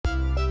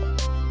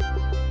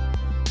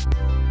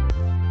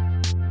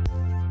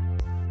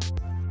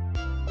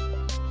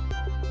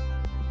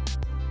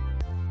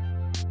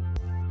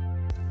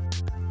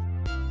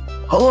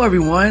Hello,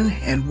 everyone,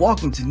 and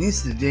welcome to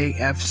Nisa Today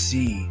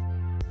FC.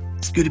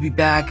 It's good to be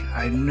back.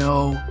 I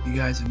know you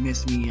guys have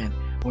missed me and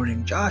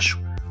wondering, Josh,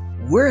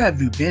 where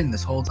have you been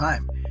this whole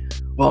time?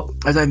 Well,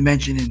 as I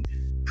mentioned in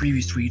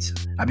previous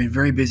tweets, I've been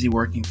very busy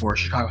working for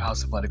Chicago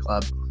House Athletic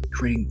Club,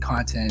 creating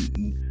content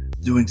and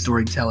doing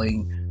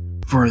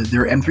storytelling for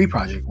their M3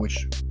 project,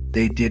 which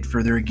they did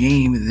for their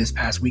game this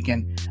past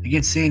weekend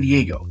against San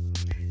Diego.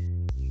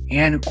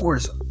 And of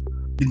course,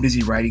 been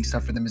busy writing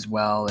stuff for them as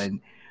well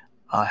and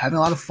having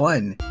a lot of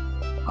fun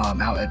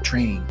out at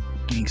training,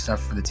 getting stuff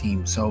for the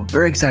team. So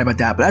very excited about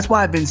that. But that's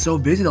why I've been so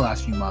busy the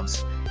last few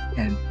months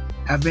and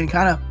have been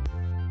kind of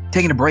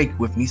taking a break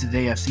with Nisa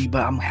Today FC.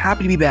 But I'm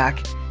happy to be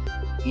back,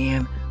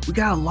 and we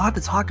got a lot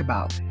to talk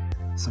about.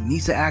 Some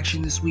Nisa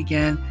action this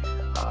weekend.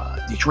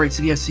 Detroit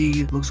City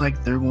FC looks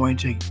like they're going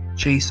to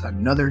chase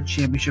another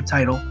championship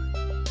title.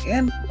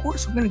 And of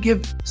course, we're going to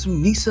give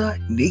some Nisa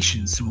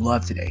Nation some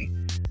love today.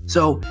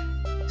 So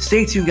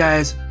stay tuned,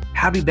 guys.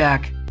 Happy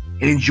back.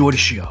 And enjoy the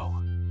show.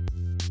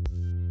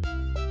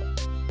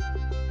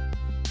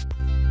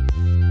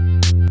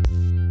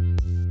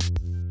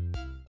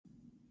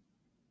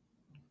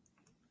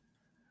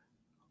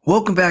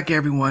 Welcome back,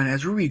 everyone,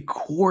 as we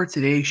record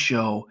today's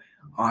show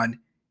on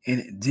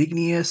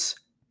Indigenous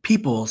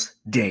Peoples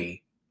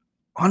Day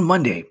on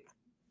Monday.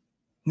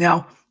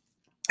 Now,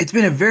 it's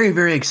been a very,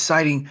 very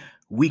exciting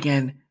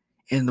weekend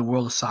in the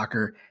world of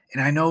soccer,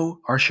 and I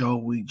know our show,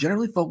 we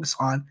generally focus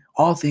on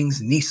all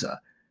things Nisa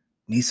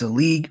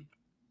League.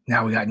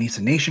 Now we got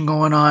Nisa Nation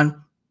going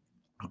on,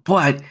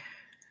 but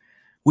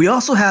we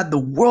also had the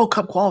World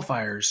Cup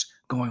qualifiers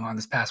going on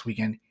this past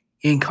weekend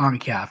in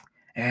CONCACAF.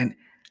 And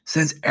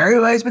since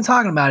everybody's been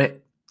talking about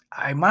it,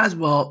 I might as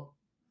well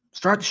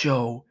start the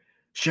show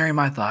sharing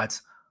my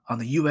thoughts on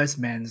the U.S.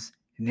 men's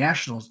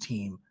national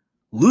team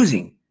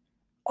losing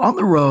on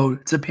the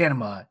road to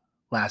Panama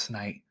last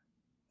night,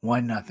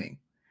 1-0.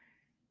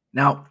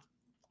 Now,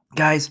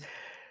 guys,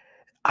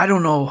 I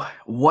don't know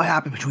what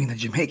happened between the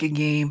Jamaican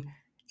game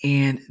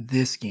and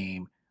this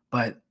game,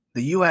 but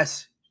the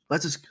U.S.,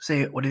 let's just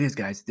say what it is,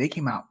 guys. They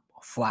came out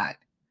flat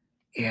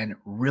and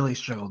really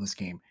struggled in this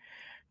game.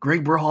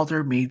 Greg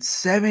Berhalter made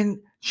 7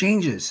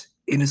 changes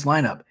in his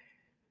lineup.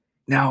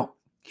 Now,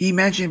 he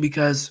mentioned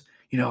because,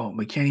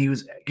 McKennie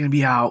was going to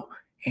be out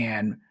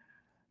and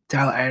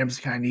Tyler Adams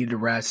kind of needed to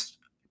rest,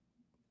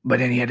 but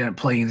then he had to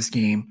play in this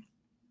game.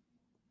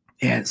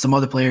 And some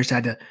other players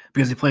had to,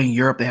 because they play in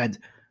Europe, they had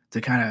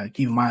to kind of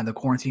keep in mind the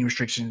quarantine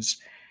restrictions,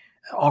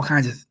 all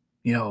kinds of,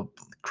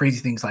 crazy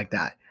things like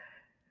that.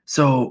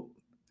 So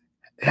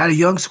had a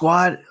young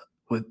squad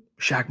with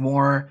Shaq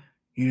Moore,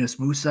 Yunus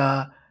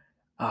Musa,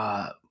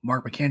 Mark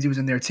McKenzie was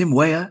in there, Tim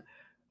Weah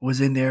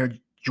was in there,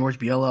 George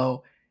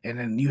Biello, and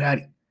then you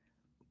had,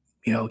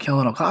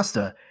 Kellen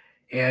Acosta.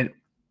 And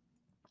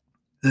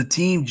the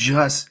team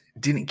just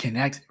didn't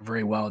connect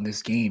very well in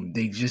this game.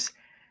 They just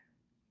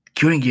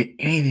couldn't get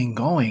anything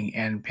going.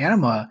 And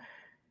Panama,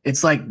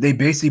 it's like they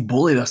basically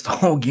bullied us the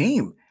whole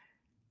game,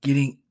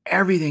 getting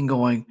everything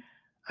going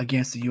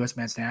against the U.S.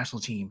 men's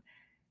national team.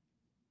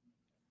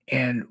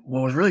 And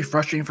what was really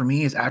frustrating for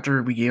me is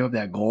after we gave up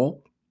that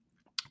goal,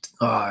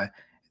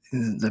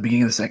 in the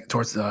beginning of the second,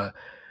 towards the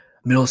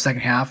middle of the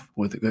second half,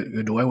 with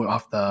Godoy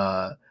off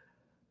the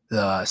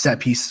set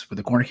piece with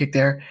the corner kick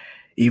there,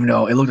 even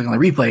though it looked like on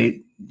the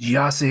replay,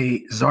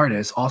 Giasse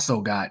Zardes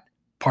also got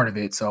part of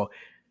it. So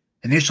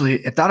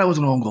initially, I thought it was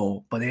an own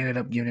goal, but they ended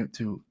up giving it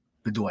to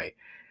Godoy.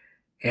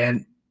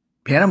 And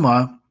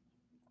Panama,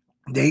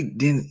 they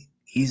didn't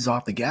ease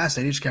off the gas.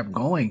 They just kept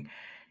going.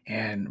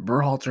 And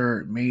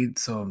Berhalter made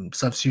some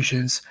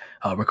substitutions.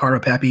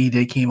 Ricardo Pepi,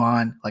 they came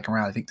on like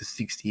around, I think, the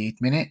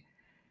 68th minute.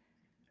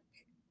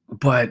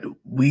 But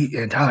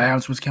and Tyler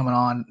Adams was coming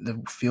on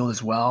the field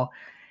as well.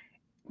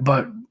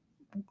 But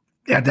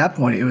at that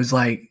point, it was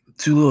like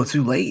too little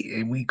too late,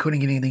 and we couldn't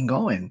get anything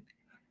going.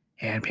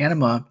 And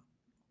Panama,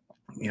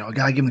 I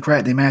got to give them the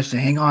credit. They managed to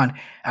hang on.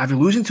 After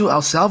losing to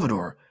El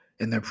Salvador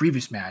in their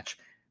previous match,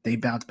 they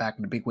bounced back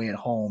in a big way at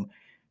home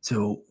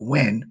to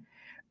win.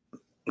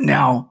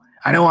 Now,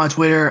 I know on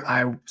Twitter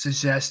I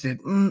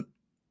suggested,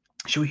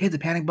 should we hit the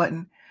panic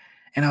button?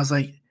 And I was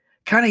like,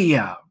 kind of,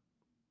 yeah.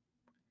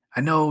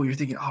 I know you're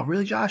thinking, oh,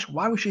 really, Josh?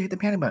 Why we should hit the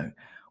panic button?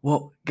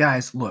 Well,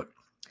 guys, look.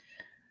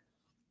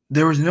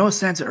 There was no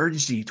sense of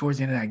urgency towards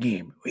the end of that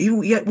game.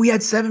 Even we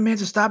had 7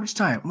 minutes of stoppage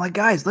time. I'm like,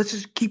 guys, let's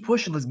just keep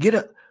pushing. Let's get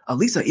at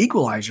least an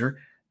equalizer.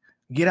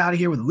 Get out of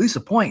here with at least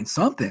a point,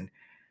 something.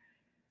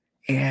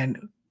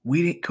 And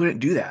we couldn't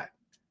do that.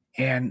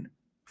 And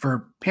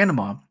for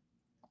Panama,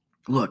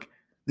 look,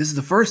 this is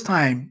the first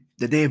time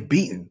that they have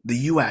beaten the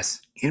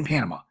U.S. in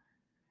Panama.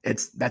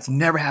 That's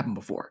never happened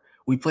before.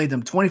 We played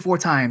them 24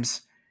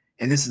 times,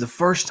 and this is the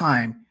first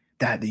time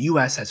that the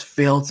U.S. has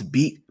failed to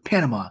beat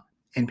Panama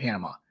in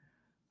Panama.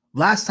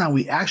 Last time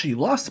we actually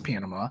lost to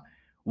Panama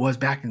was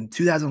back in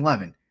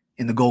 2011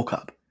 in the Gold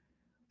Cup.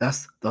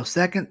 That's the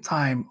second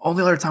time,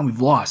 only other time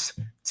we've lost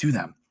to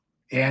them.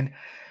 And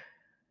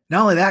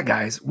not only that,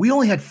 guys, we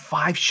only had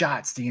 5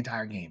 shots the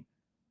entire game.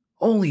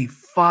 Only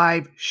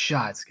 5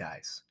 shots,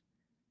 guys.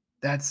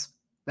 That's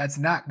That's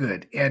not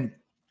good. And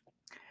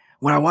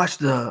when I watched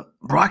the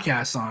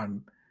broadcast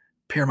on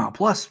Paramount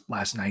Plus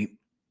last night,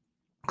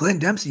 Glenn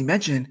Dempsey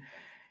mentioned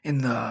in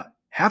the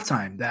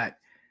halftime that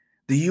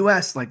the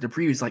U.S., like the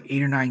previous 8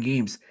 or 9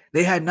 games,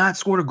 they had not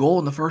scored a goal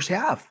in the first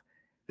half.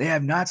 They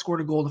have not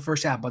scored a goal in the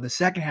first half, but the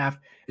second half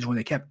is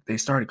when they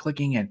started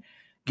clicking and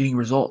getting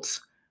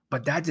results.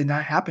 But that did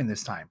not happen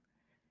this time.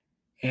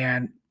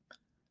 And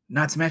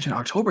not to mention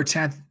October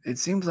 10th, it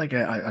seems like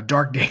a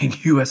dark day in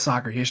U.S.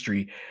 soccer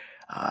history.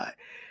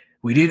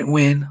 We didn't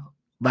win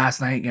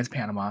last night against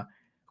Panama.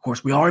 Of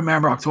course, we all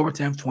remember October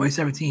 10th,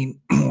 2017,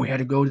 we had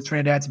to go to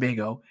Trinidad and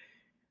Tobago,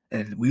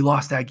 and we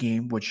lost that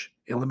game, which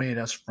eliminated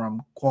us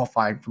from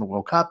qualifying for the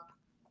World Cup.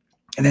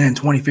 And then in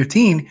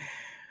 2015,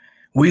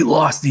 we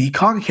lost the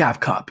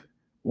CONCACAF Cup.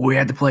 We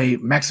had to play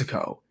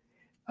Mexico.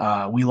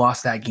 We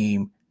lost that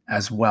game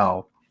as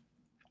well.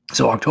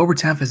 So October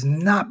 10th has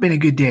not been a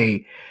good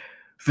day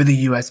for the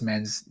U.S.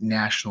 men's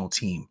national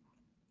team.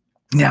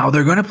 Now,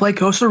 they're going to play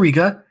Costa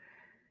Rica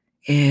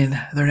in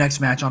their next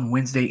match on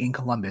Wednesday in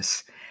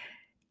Columbus.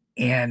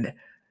 And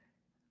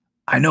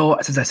I know,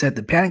 since I said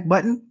the panic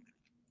button,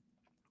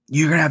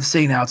 you're going to have to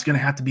say now it's going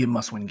to have to be a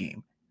must-win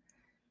game.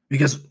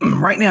 Because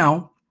right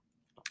now,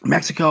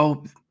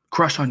 Mexico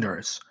crushed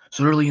Honduras.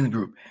 So early in the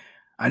group.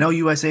 I know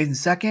USA is in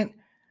second,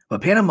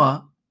 but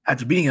Panama,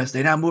 after beating us,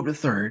 they now moved to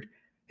third.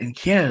 And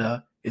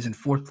Canada is in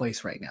fourth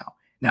place right now.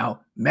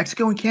 Now,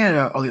 Mexico and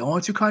Canada are the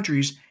only 2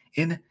 countries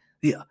in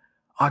the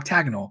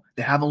octagonal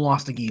that haven't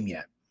lost a game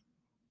yet.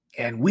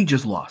 And we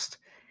just lost.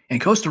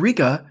 And Costa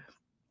Rica,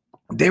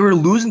 they were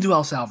losing to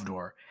El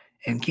Salvador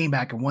and came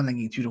back and won that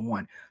game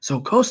 2-1. So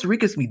Costa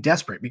Rica's going to be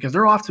desperate because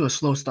they're off to a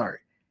slow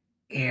start.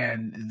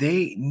 And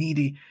they need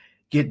to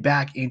get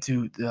back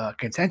into the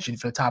contention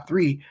for the top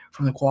 3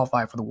 from the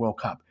qualify for the World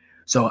Cup.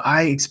 So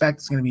I expect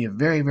it's going to be a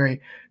very,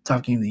 very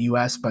tough game in the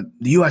U.S., but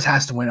the U.S.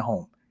 has to win at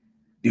home.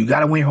 You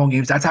got to win your home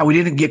games. That's how we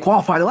didn't get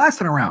qualified the last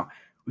time around.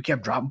 We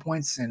kept dropping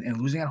points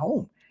and losing at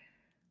home.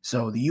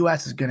 So the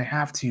U.S. is going to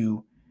have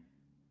to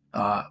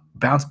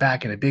bounce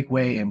back in a big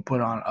way and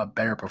put on a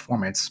better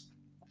performance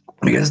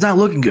because it's not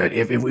looking good.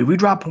 If we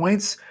drop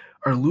points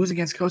or lose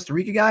against Costa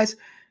Rica, guys,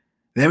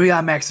 then we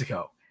got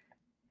Mexico.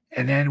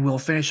 And then we'll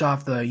finish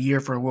off the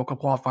year for World Cup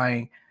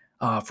qualifying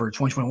for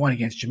 2021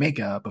 against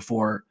Jamaica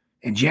before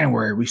in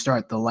January we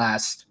start the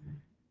last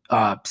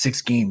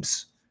 6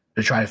 games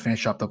to try to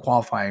finish up the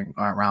qualifying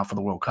round for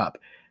the World Cup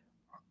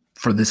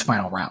for this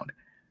final round.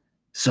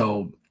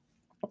 So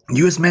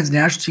U.S. men's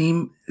national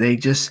team, they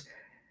just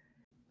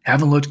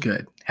haven't looked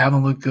good.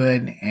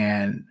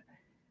 And,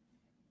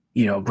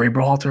 Greg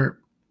Berhalter,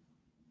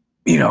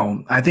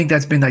 I think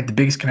that's been the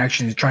biggest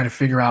connection is trying to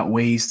figure out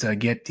ways to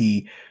get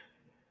the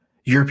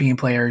European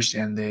players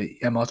and the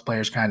MLS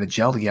players kind of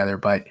gel together.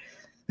 But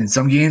in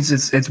some games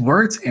it's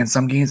worked and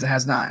some games it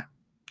has not.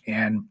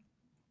 And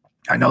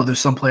I know there's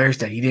some players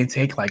that he didn't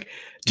take, like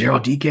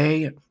Daryl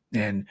Dike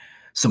and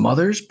some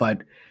others,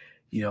 but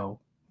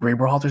Greg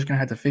Berhalter's going to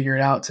have to figure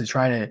it out to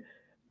try to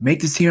make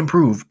this team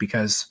improve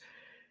because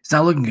it's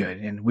not looking good.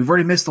 And we've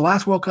already missed the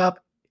last World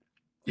Cup.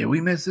 Yeah,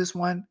 we missed this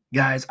one.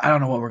 Guys, I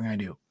don't know what we're going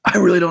to do. I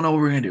really don't know what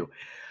we're going to do.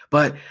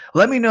 But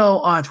let me know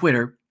on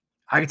Twitter.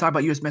 I can talk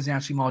about U.S. men's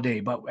national team all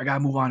day, but I got to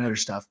move on to other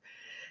stuff.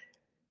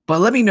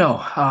 But let me know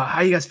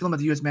how you guys feeling about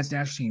the U.S. men's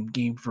national team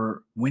game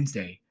for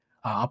Wednesday.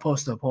 I'll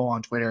post a poll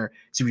on Twitter,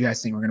 see what you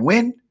guys think. We're going to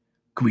win?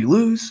 Could we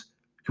lose?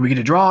 Could we get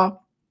a draw?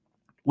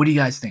 What do you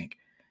guys think?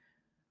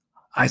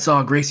 I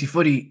saw Gracie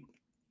Footy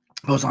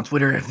post on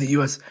Twitter if the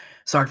U.S.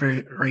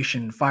 Soccer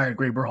Federation fired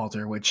Greg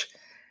Berhalter, which I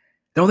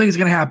don't think is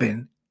going to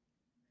happen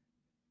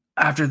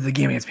after the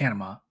game against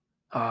Panama.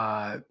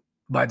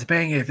 But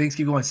depending if things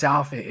keep going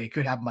south, it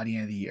could happen by the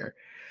end of the year.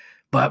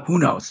 But who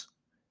knows?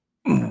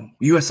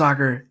 U.S.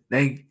 Soccer,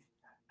 they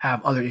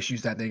have other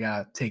issues that they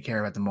got to take care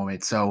of at the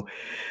moment. So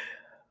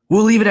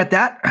we'll leave it at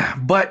that.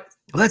 But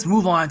let's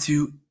move on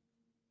to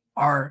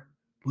our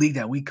league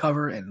that we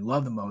cover and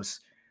love the most,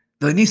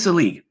 the NISA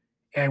League.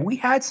 And we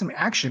had some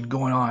action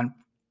going on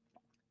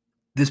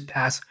this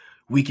past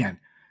weekend.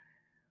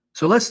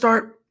 So let's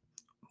start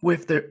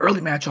with the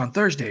early match on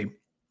Thursday.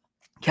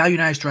 Cal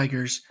United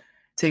Strikers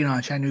taking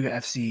on Chattanooga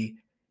FC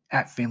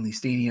at Finley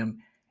Stadium.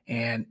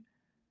 And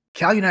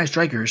Cal United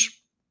Strikers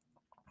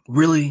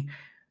really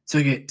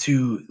took it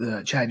to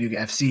the Chattanooga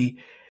FC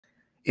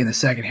in the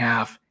second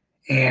half.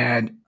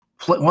 And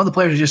one of the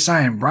players who just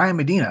signed, Brian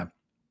Medina,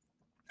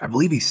 I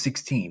believe he's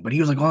 16, but he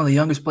was one of the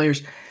youngest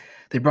players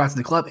they brought to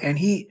the club. And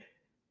he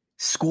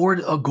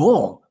scored a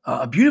goal,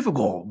 a beautiful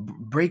goal,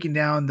 breaking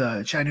down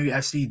the Chattanooga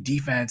FC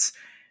defense,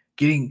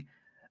 getting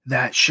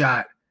that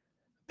shot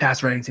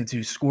past Reddington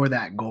to score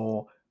that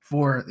goal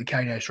for the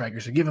Cal United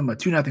Strikers to give him a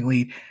 2-0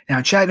 lead.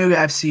 Now, Chattanooga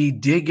FC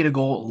did get a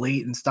goal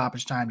late in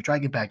stoppage time to try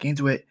to get back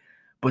into it,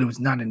 but it was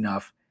not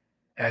enough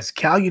as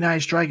Cal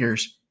United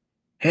Strikers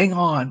hang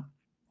on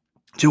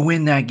to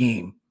win that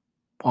game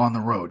on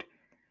the road.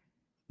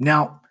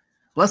 Now,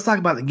 let's talk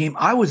about the game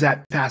I was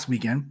at past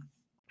weekend,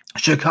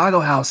 Chicago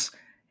House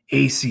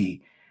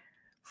AC.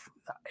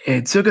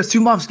 It took us 2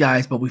 months,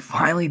 guys, but we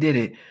finally did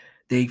it.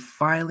 they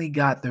finally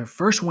got their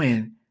first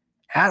win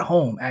at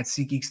home at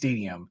SeatGeek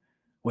Stadium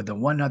with a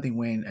 1-0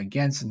 win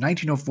against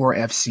 1904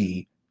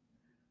 FC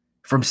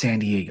from San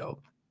Diego.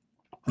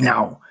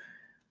 Now,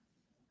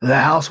 the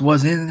house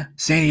was in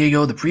San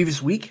Diego the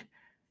previous week,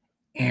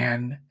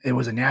 and it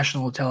was a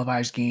national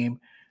televised game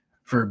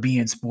for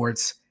beIN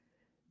Sports,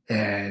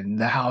 and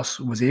the house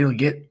was able to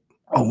get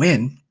a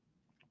win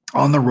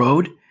on the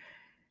road,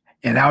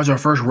 and that was our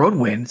first road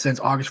win since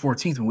August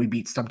 14th when we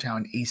beat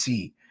Stumptown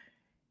AC.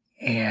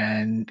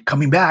 And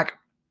coming back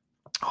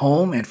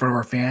home in front of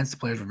our fans, the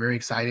players were very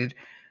excited,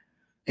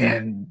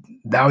 and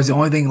that was the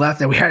only thing left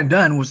that we hadn't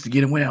done was to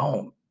get a win at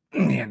home,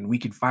 and we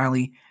could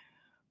finally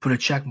put a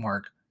check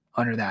mark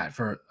under that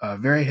for a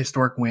very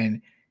historic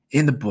win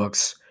in the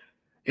books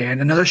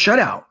and another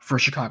shutout for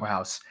Chicago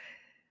House.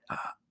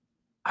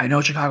 I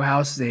know Chicago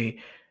House, I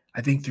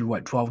think through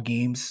 12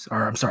 games,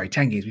 or I'm sorry,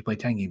 10 games. We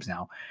played 10 games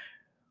now.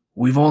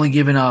 We've only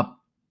given up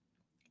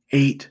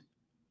 8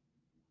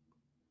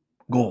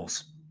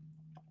 goals.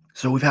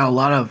 So we've had a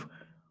lot of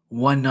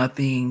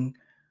 1-0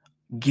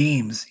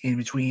 games in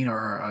between,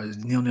 or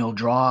 0-0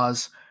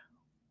 draws.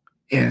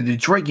 In the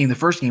Detroit game, the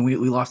first game, we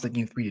lost that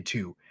game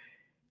 3-2.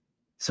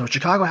 So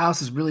Chicago House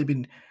has really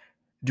been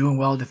doing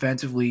well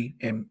defensively.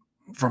 And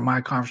from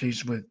my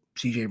conversations with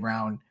CJ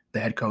Brown,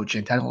 the head coach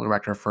and technical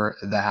director for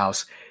the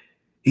house,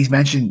 he's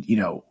mentioned,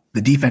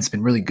 the defense has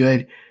been really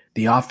good.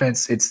 The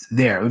offense, it's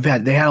there.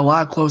 They had a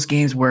lot of close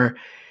games where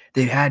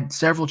they've had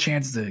several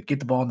chances to get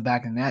the ball in the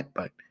back of the net,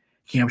 but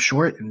came up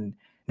short. And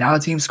now the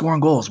team's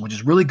scoring goals, which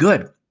is really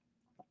good.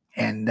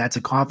 And that's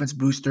a confidence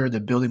booster. They're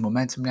building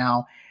momentum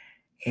now.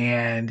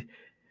 And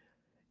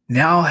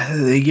now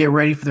they get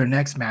ready for their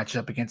next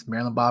matchup against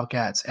Maryland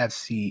Bobcats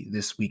FC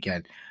this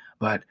weekend.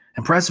 But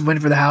impressive win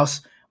for the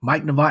house.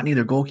 Mike Novotny,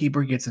 their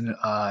goalkeeper, gets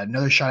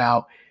another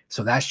shutout.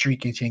 So that streak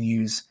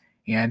continues.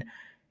 And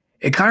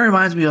it kind of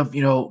reminds me of,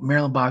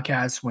 Maryland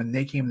Bobcats when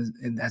they came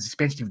in as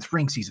expansion team of the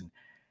spring season.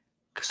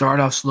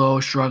 Started off slow,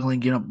 struggling,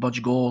 getting up a bunch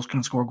of goals,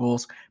 couldn't score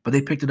goals, but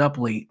they picked it up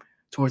late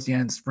towards the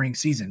end of the spring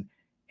season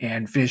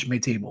and finished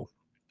mid-table.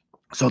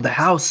 So the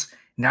house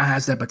now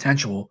has that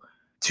potential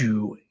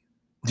to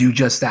do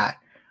just that.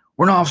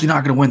 We're obviously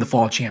not going to win the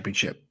fall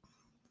championship.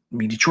 I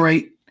mean,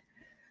 Detroit,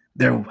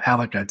 they'll have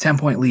like a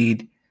 10-point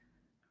lead.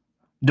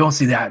 Don't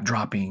see that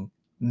dropping.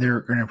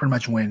 They're going to pretty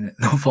much win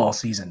the fall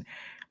season.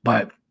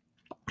 But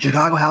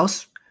Chicago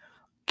House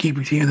keep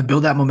continuing to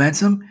build that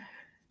momentum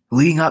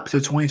leading up to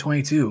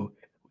 2022,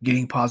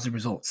 getting positive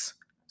results.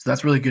 So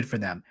that's really good for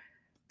them.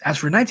 As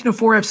for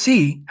 1904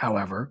 FC,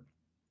 however,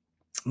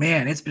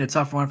 man, it's been a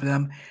tough run for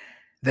them.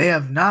 They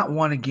have not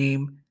won a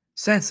game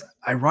since,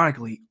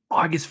 ironically,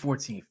 August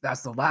 14th.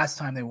 That's the last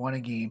time they won a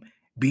game,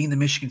 beating the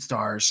Michigan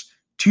Stars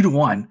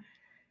 2-1.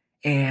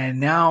 And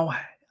now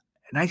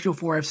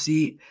 1904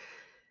 FC,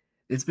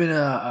 it's been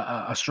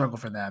a struggle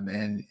for them.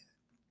 And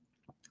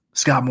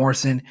Scott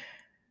Morrison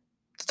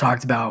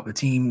talked about the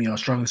team,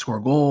 struggling to score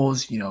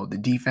goals. The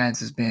defense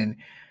has been,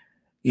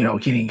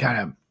 getting kind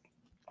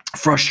of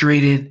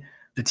frustrated.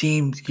 The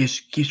team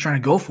just keeps trying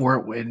to go for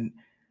it when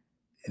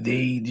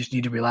they just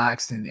need to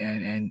relax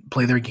and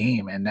play their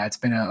game. And that's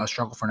been a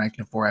struggle for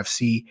 1904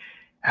 FC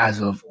as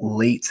of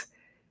late.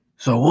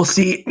 So we'll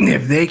see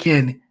if they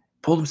can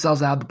pull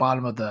themselves out of the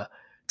bottom of the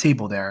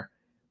table there.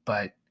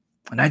 But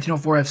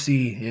 1904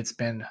 FC, it's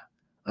been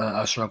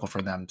a struggle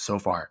for them so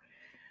far.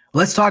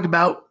 Let's talk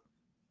about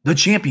the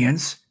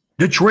champions,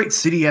 Detroit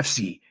City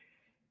FC.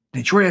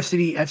 Detroit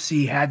City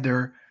FC had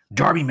their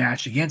derby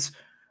match against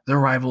their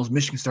rivals,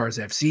 Michigan Stars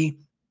FC.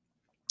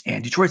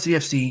 And Detroit City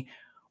FC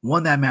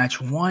won that match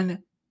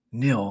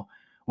 1-0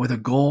 with a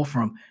goal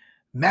from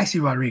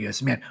Maxi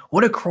Rodriguez. Man,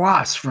 what a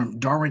cross from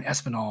Darwin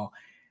Espinal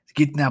to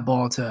get that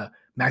ball to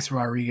Maxi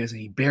Rodriguez,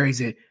 and he buries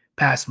it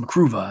past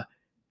Makruva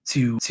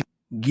to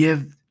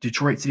give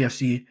Detroit City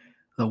FC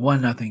the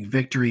 1-0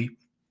 victory.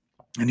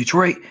 And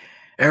Detroit,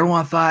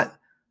 everyone thought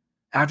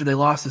after they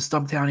lost to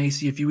Stumptown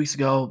AC a few weeks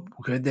ago,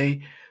 could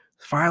they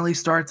finally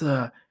start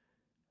to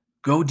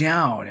go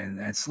down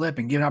and slip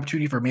and give an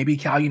opportunity for maybe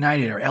Cal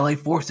United or LA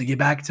Force to get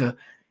back to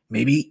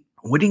maybe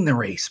winning the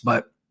race?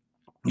 But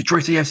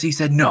Detroit City FC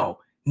said, no,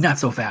 not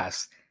so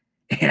fast.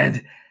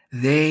 And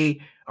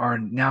they are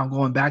now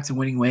going back to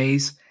winning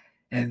ways.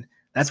 And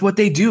that's what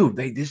they do.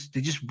 They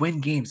just win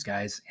games,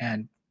 guys.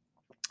 And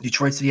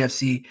Detroit City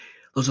FC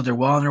looks like they're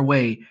well on their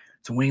way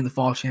to winning the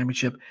fall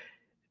championship.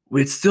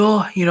 With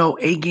still,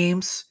 8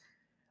 games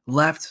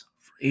left,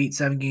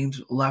 7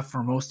 games left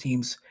for most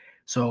teams.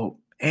 So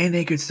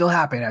anything could still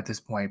happen at this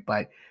point.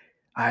 But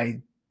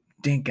I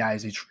think,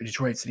 guys,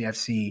 Detroit City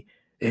FC,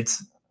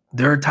 it's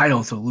their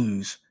title to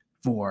lose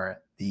for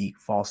the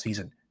fall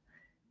season.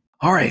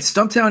 All right,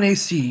 Stumptown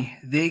AC,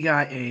 they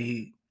got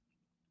a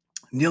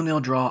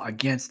 0-0 draw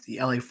against the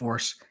LA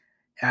Force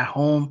at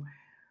home.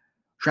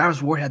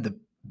 Travis Ward had the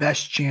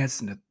best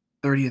chance in the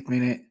 30th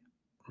minute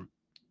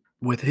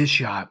with his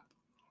shot,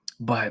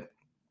 but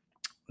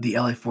the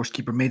LA Force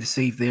keeper made the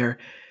save there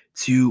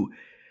to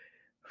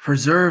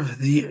preserve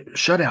the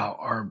shutout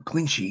or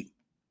clean sheet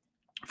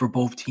for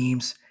both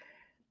teams.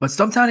 But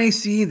Stumptown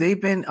AC,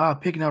 they've been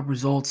picking up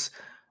results.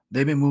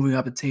 They've been moving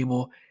up the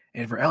table.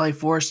 And for LA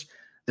Force,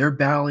 they're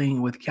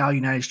battling with Cal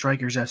United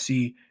Strikers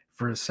FC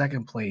for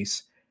second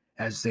place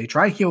as they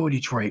try to kill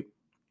Detroit.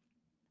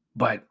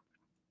 But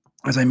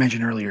as I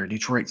mentioned earlier,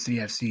 Detroit City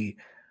FC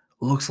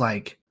looks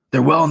like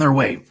they're well on their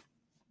way,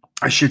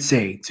 I should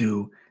say,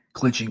 to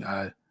clinching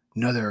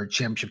another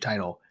championship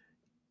title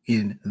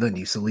in the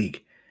NISA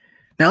League.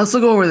 Now let's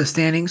look over the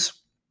standings.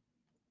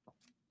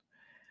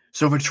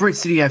 So for Detroit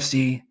City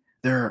FC,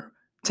 they're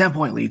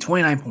 10-point lead,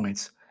 29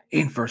 points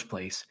in first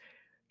place.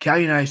 Cal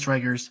United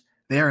Strikers,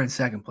 they are in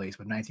second place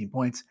with 19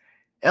 points.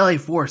 LA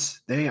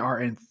Force, they are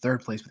in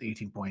third place with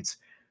 18 points.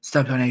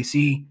 Stumptown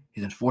AC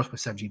is in fourth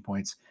with 17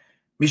 points.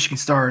 Michigan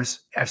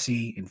Stars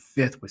FC in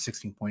fifth with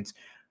 16 points.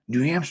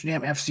 New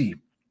Amsterdam FC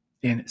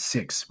in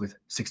sixth with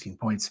 16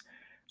 points.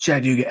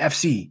 Chattanooga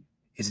FC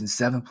is in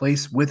seventh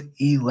place with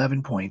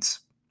 11 points.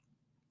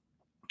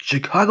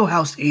 Chicago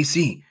House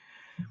AC,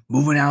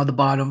 moving out of the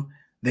bottom,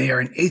 they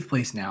are in eighth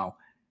place now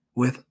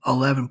with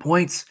 11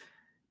 points,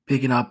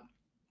 picking up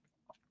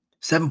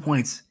 7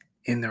 points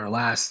in their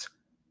last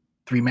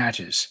 3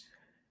 matches.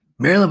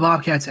 Maryland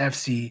Bobcats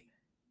FC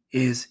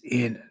is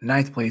in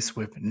ninth place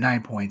with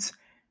 9 points.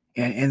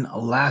 And in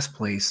last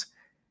place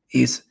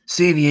is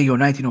San Diego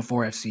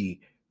 1904 FC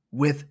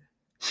with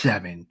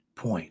 7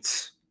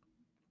 points.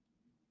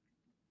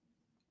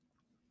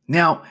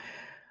 Now,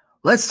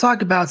 let's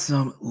talk about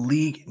some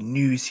league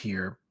news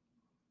here.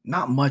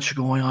 Not much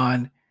going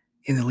on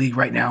in the league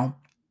right now,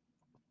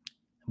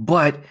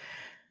 but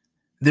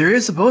there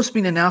is supposed to be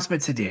an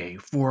announcement today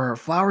for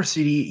Flower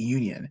City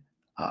Union.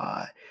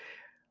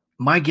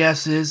 My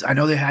guess is, I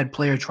know they had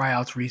player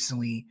tryouts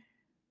recently,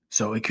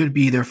 so it could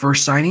be their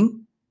first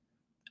signing,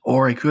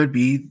 or it could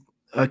be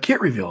a kit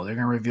reveal. They're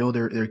going to reveal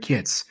their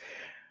kits.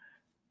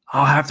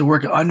 I'll have to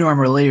work at Under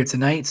Armour later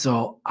tonight,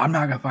 so I'm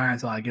not going to find out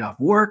until I get off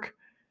work,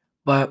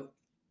 but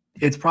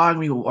it's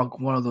probably going to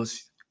be one of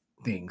those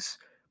things.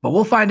 But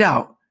we'll find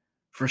out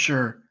for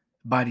sure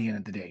by the end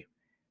of the day.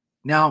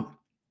 Now,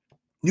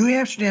 New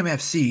Amsterdam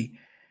FC,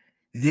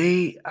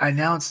 they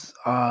announced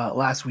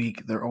last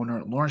week, their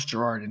owner, Lawrence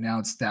Gerard,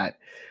 announced that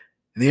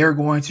they are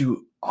going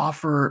to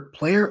offer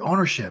player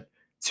ownership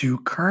to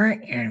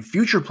current and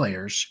future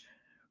players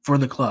for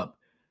the club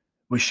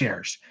with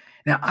shares.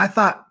 Now, I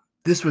thought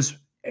this was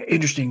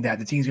interesting that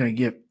the team's going to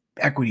give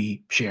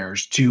equity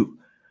shares to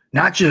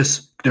not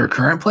just their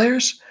current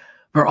players,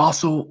 but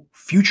also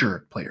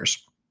future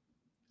players.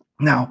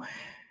 Now,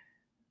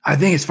 I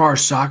think as far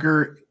as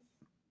soccer,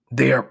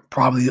 they are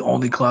probably the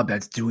only club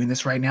that's doing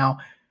this right now.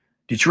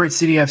 Detroit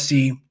City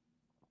FC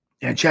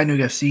and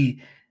Chattanooga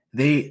FC,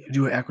 they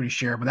do an equity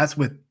share, but that's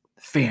with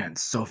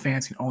fans, so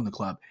fans can own the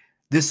club.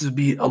 This would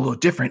be a little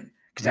different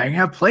because now you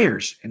have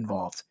players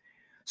involved.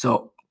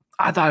 So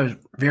I thought it was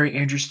very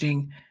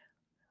interesting.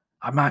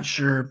 I'm not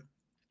sure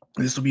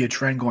this will be a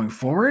trend going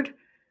forward,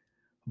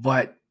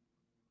 but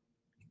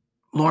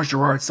Lawrence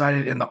Gerard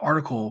cited in the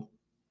article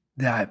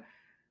that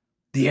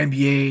the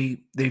NBA,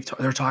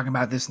 they're talking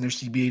about this in their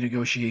CBA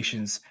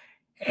negotiations,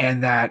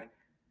 and that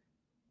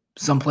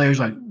some players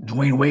like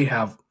Dwayne Wade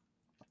have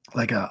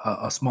like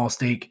a small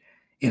stake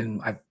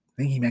in, I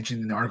think he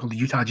mentioned in the article, the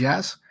Utah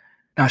Jazz.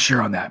 Not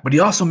sure on that. But he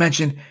also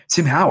mentioned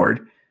Tim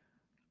Howard.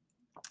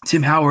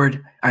 Tim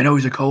Howard, I know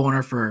he's a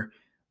co-owner for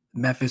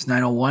Memphis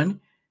 901,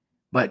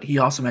 but he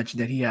also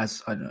mentioned that he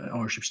has an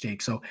ownership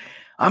stake. So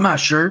I'm not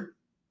sure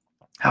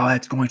how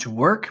that's going to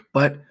work,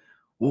 but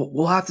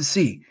we'll have to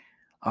see.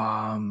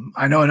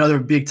 I know another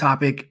big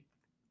topic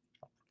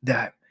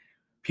that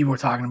people were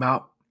talking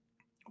about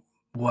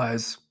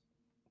was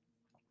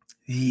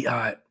the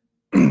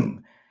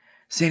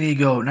San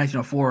Diego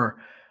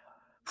 1904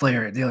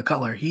 player, Dale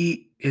Cutler.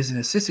 He is an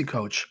assistant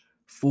coach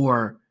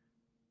for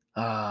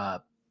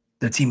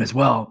the team as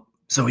well.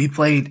 So he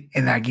played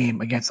in that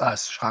game against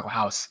us, Chicago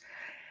House.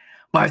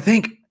 But I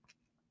think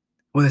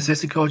with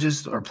assistant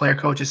coaches or player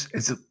coaches,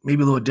 it's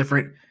maybe a little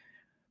different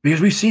because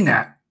we've seen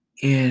that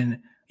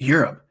in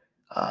Europe.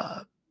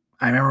 I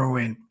remember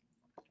when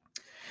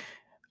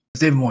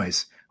David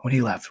Moyes, when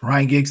he left,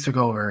 Ryan Giggs took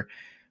over,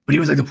 but he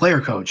was like the player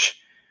coach.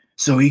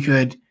 So he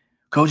could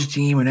coach a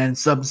team and then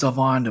sub himself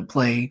on to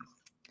play.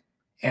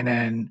 And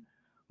then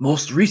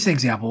most recent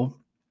example,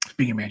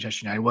 speaking of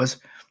Manchester United, was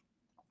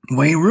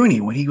Wayne Rooney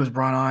when he was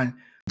brought on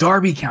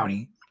Derby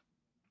County.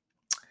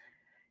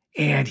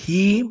 And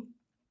he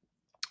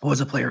was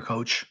a player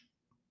coach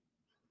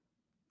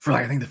for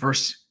I think the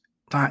first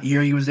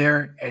year he was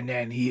there. And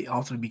then he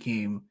also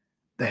became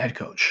the head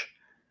coach.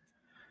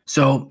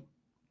 So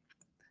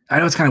I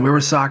know it's kind of weird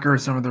with soccer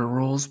and some of the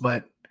rules,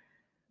 but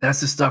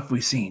that's the stuff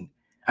we've seen.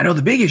 I know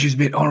the big issue has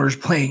been owners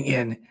playing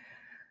in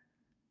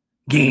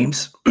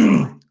games,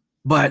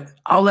 but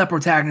I'll let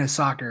Protagonist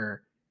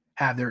Soccer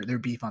have their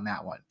beef on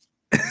that one.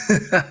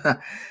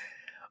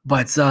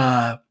 But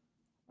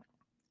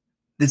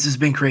this has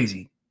been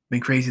crazy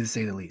to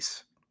say the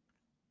least.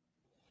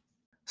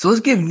 So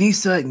let's give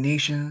NISA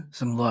Nation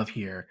some love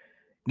here.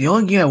 The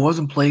only game that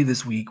wasn't played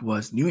this week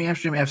was New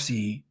Amsterdam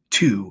FC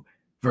 2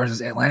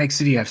 versus Atlantic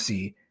City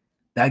FC.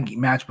 that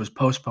match was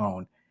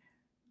postponed.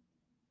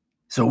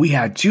 So we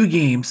had 2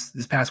 games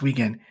this past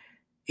weekend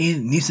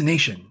in Nisa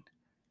Nation.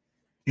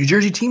 New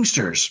Jersey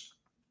Teamsters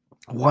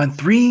won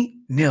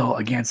 3-0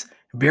 against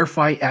Bear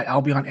Fight at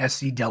Albion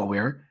SC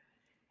Delaware.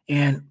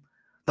 And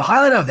the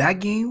highlight of that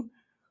game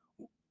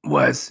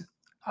was,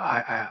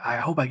 I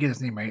hope I get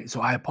his name right, so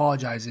I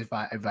apologize if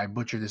I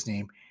butcher this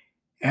name.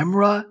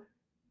 Emra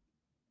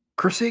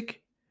Kursik.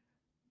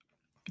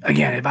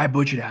 Again, if I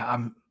butchered that,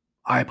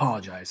 I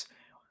apologize.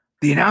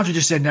 The announcer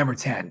just said number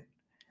 10,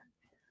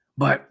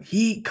 but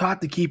he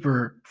caught the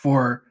keeper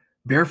for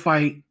Bear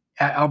Fight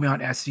at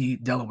Albion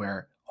SC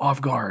Delaware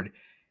off guard,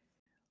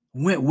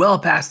 went well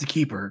past the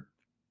keeper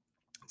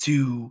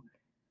to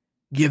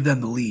give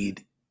them the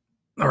lead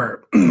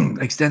or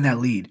extend that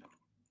lead.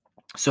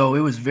 So it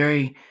was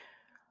very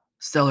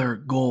stellar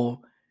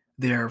goal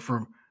there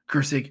from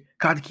Kursik,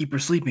 caught the keeper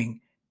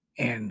sleeping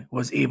and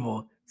was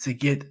able to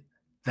get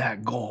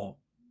that goal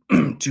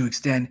to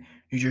extend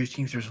New Jersey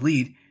Teamsters'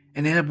 lead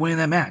and ended up winning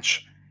that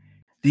match.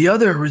 The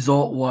other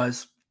result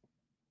was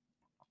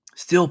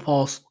Steel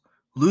Pulse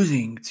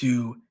losing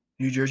to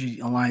New Jersey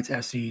Alliance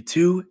FC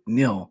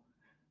 2-0.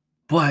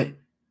 But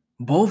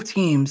both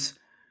teams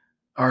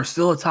are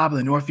still atop of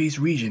the Northeast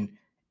region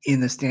in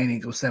the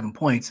standings with 7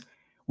 points,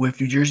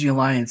 with New Jersey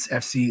Alliance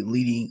FC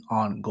leading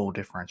on goal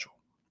differential.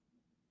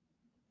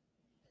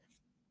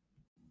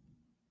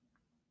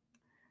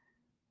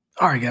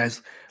 All right,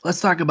 guys,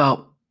 let's talk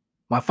about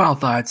my final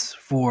thoughts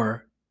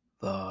for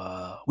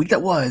the week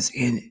that was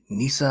in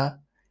Nisa.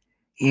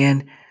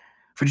 And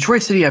for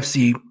Detroit City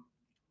FC,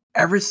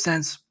 ever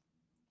since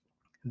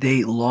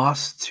they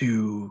lost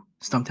to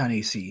Stumptown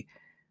AC,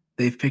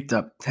 they've picked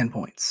up 10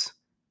 points.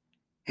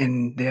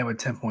 And they have a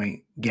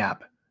 10-point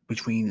gap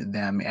between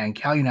them and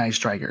Cal United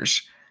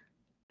Strikers.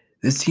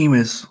 This team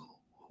is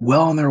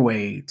well on their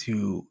way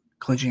to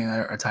clinching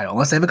a title,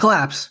 unless they have a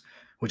collapse,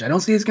 which I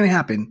don't see is going to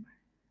happen.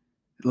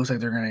 It looks like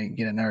they're going to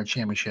get another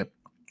championship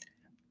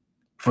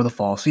for the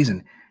fall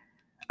season.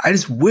 I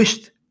just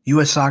wished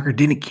U.S. Soccer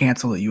didn't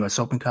cancel the U.S.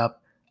 Open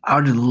Cup. I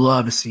would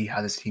love to see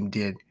how this team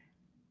did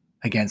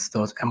against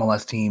those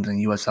MLS teams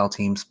and USL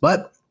teams,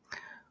 but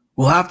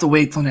we'll have to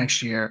wait till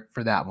next year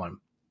for that one.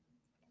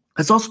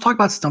 Let's also talk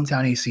about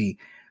Stumptown AC.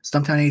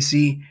 Stumptown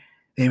AC,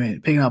 they've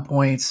been picking up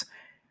points.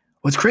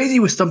 What's crazy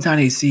with Stumptown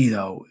AC,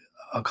 though,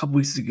 a couple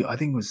weeks ago, I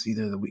think it was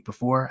either the week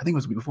before. I think it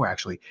was the week before,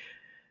 actually.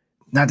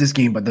 Not this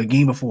game, but the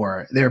game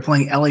before. They were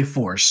playing LA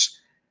Force.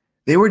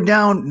 They were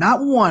down not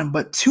 1,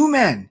 but 2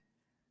 men.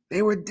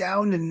 They were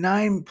down to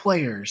 9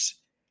 players,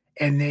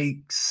 and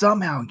they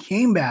somehow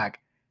came back,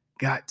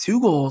 got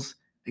 2 goals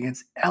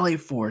against LA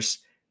Force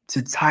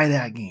to tie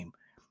that game.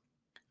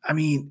 I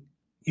mean,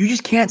 you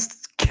just can't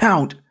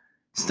count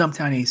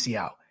Stumptown AC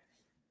out.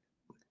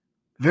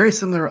 Very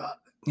similar,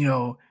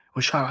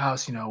 with Chicago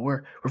House.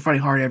 We're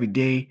fighting hard every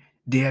day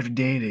after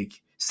day to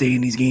stay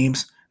in these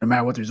games, no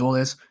matter what the result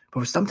is.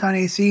 But with Stumptown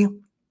AC,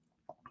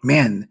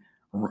 man,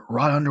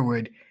 Rod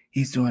Underwood,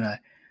 he's doing a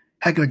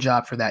heck of a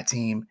job for that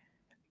team,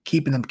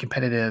 keeping them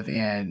competitive.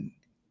 And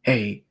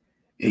hey,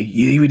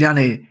 you down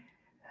to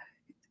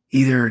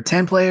either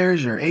 10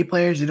 players or 8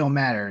 players, it don't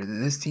matter.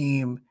 This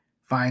team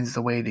finds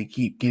a way to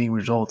keep getting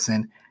results,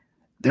 and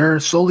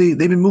they've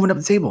been moving up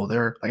the table.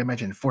 They're, like I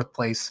mentioned, 4th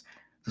place.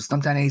 So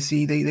Stumptown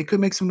AC, they could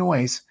make some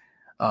noise.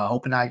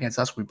 Hoping not against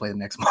us. We play them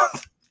next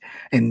month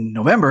in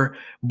November.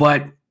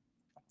 But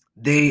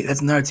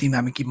that's another team that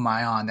I've been keeping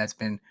my eye on that's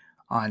been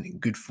on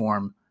good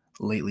form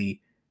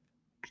lately.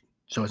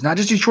 So it's not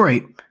just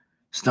Detroit.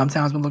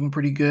 Stumptown's been looking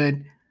pretty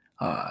good.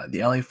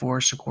 The LA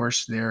Force, of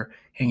course, they're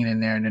hanging in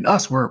there. And then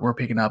us, we're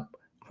picking up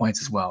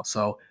points as well.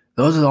 So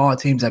those are all the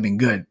teams that have been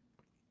good.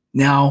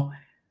 Now,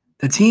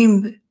 the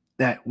team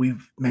that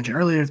we've mentioned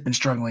earlier has been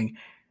struggling,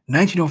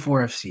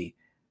 1904 FC.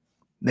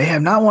 They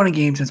have not won a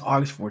game since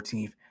August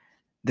 14th.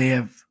 They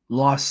have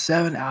lost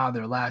 7 out of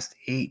their last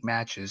 8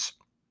 matches.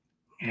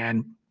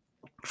 And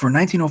for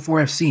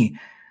 1904 FC,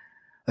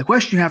 the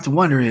question you have to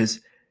wonder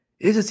is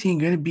the team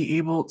going to be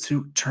able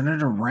to turn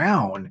it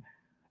around,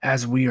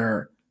 as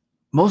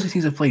most of the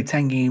teams have played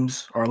 10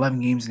 games or 11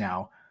 games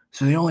now,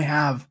 so they only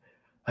have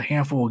a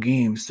handful of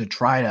games to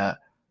try to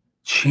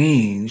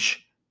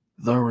change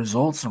the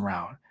results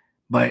around.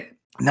 But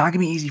not going to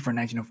be easy for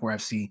 1904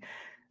 FC.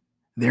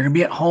 They're going to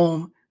be at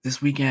home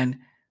this weekend.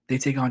 They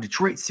take on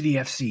Detroit City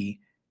FC.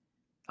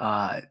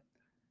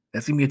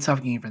 That's going to be a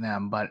tough game for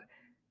them, but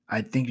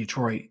I think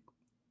Detroit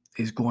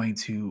is going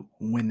to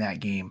win that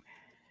game.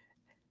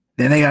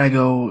 Then they got to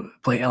go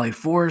play LA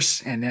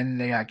Force, and then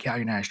they got Cal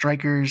United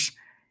Strikers.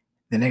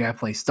 Then they got to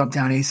play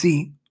Stumptown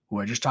AC, who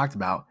I just talked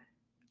about,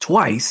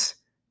 twice.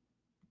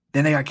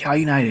 Then they got Cal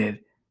United,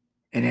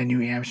 and then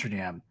New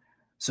Amsterdam.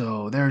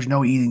 So there's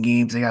no easy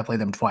games. They got to play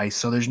them twice.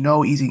 So there's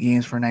no easy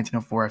games for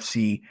 1904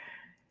 FC.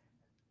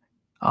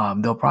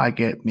 They'll probably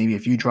get maybe a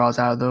few draws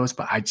out of those,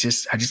 but I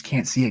just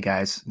can't see it,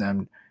 guys.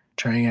 Them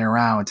turning it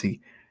around to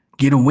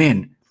get a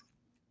win.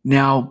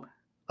 Now,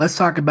 let's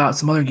talk about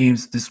some other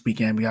games this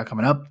weekend we got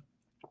coming up.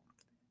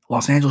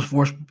 Los Angeles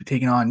Force will be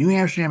taking on New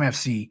Amsterdam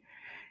FC,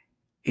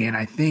 and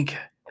I think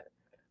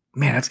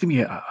Man, that's going to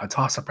be a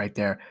toss-up right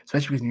there,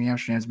 especially because New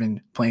Amsterdam's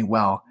been playing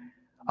well.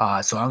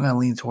 So I'm going to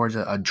lean towards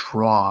a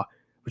draw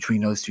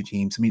between those two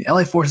teams. I mean,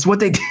 LA Force is what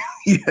they do.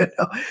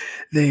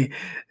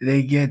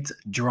 They get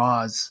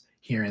draws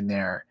here and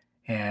there,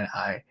 and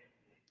I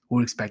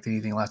would expect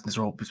anything less in this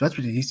role,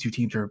 especially these two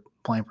teams are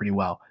playing pretty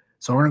well.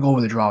 So we're going to go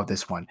with a draw with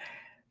this one.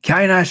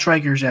 Cali United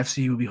Strikers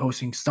FC will be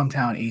hosting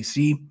Stumptown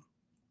AC.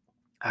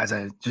 As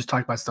I just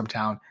talked about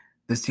Stumptown,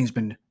 this team's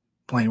been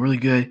playing really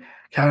good.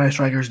 Cali United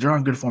Strikers, they're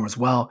on good form as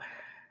well.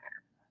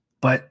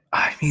 But,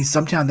 I mean,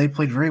 Stumptown, they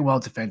played very well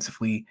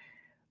defensively.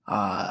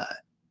 But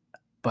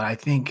I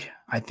think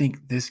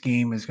this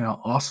game is going to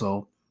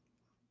also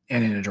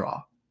end in a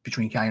draw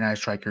between Cali United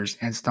Strikers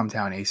and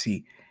Stumptown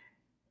AC.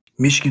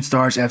 Michigan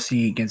Stars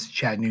FC against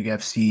Chattanooga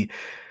FC.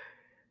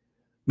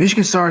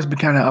 Michigan Stars have been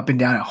kind of up and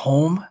down at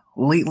home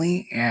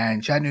lately,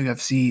 and Chattanooga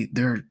FC,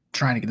 they're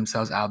trying to get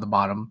themselves out of the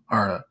bottom,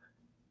 or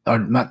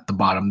not the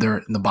bottom, they're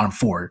in the bottom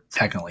four,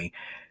 technically.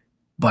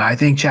 But I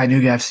think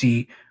Chattanooga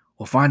FC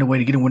will find a way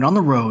to get a win on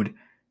the road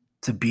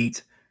to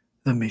beat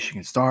the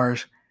Michigan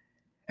Stars.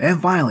 And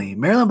finally,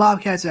 Maryland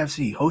Bobcats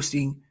FC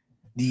hosting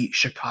the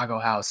Chicago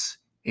House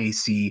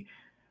AC.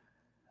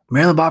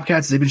 Maryland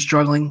Bobcats, they've been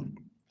struggling,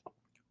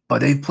 but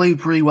they've played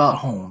pretty well at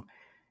home.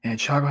 And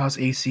Chicago House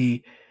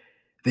AC,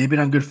 they've been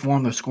on good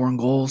form. They're scoring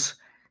goals,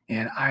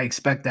 and I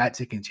expect that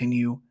to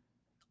continue.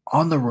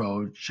 On the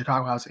road,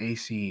 Chicago House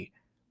AC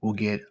will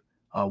get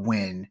a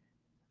win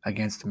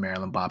against the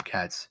Maryland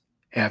Bobcats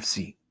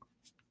FC.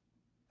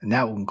 And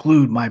that will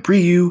conclude my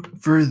preview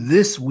for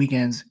this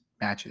weekend's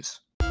matches.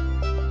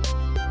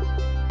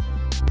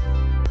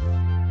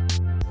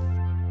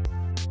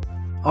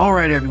 All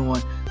right,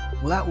 everyone.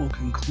 Well, that will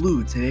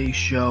conclude today's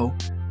show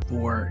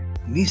for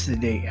Nisa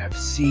Today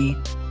FC.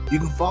 You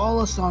can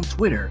follow us on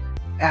Twitter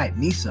at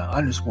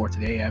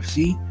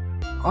Nisa_TodayFC,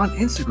 on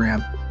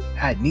Instagram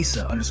at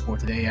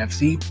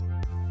Nisa_TodayFC,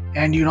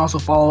 and you can also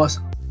follow us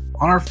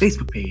on our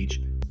Facebook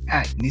page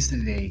at Nisa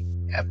Today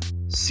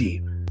FC.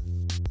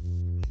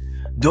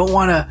 Don't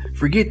want to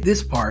forget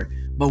this part,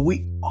 but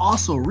we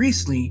also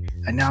recently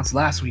announced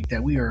last week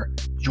that we are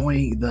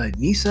joining the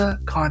Nisa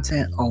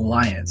Content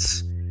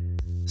Alliance.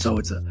 So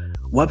it's a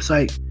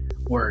website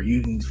where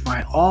you can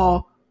find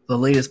all the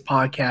latest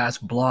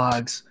podcasts,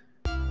 blogs,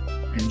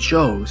 and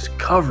shows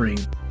covering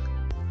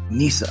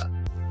Nisa.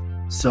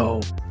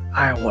 So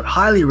I would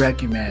highly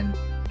recommend.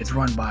 It's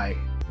run by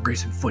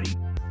Grayson Footy.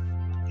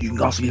 You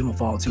can also give him a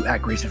follow too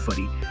at Grayson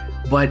Footy.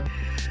 But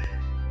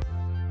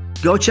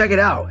go check it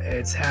out.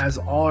 It has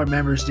all our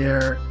members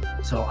there.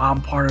 So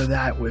I'm part of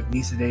that with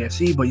Nisa Today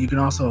FC, but you can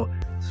also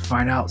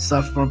find out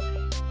stuff from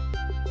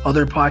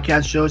other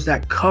podcast shows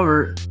that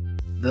cover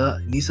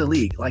the Nisa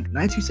League, like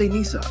 92 Say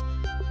Nisa,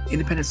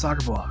 Independent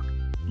Soccer Blog,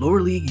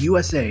 Lower League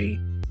USA,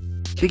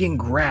 Kicking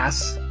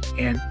Grass,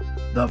 and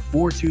the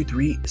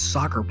 423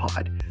 Soccer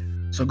Pod.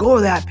 So go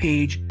to that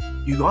page.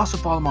 You can also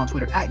follow them on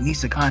Twitter at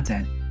Nisa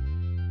Content,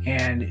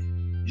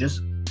 and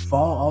just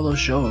follow all those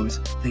shows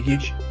to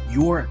get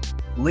your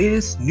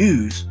latest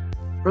news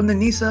from the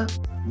Nisa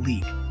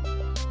League.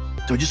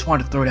 So just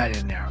wanted to throw that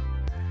in there.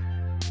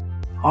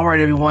 All right,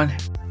 everyone.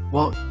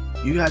 Well,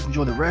 you guys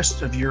enjoy the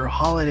rest of your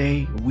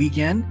holiday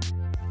weekend,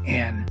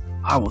 and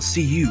I will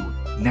see you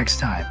next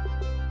time.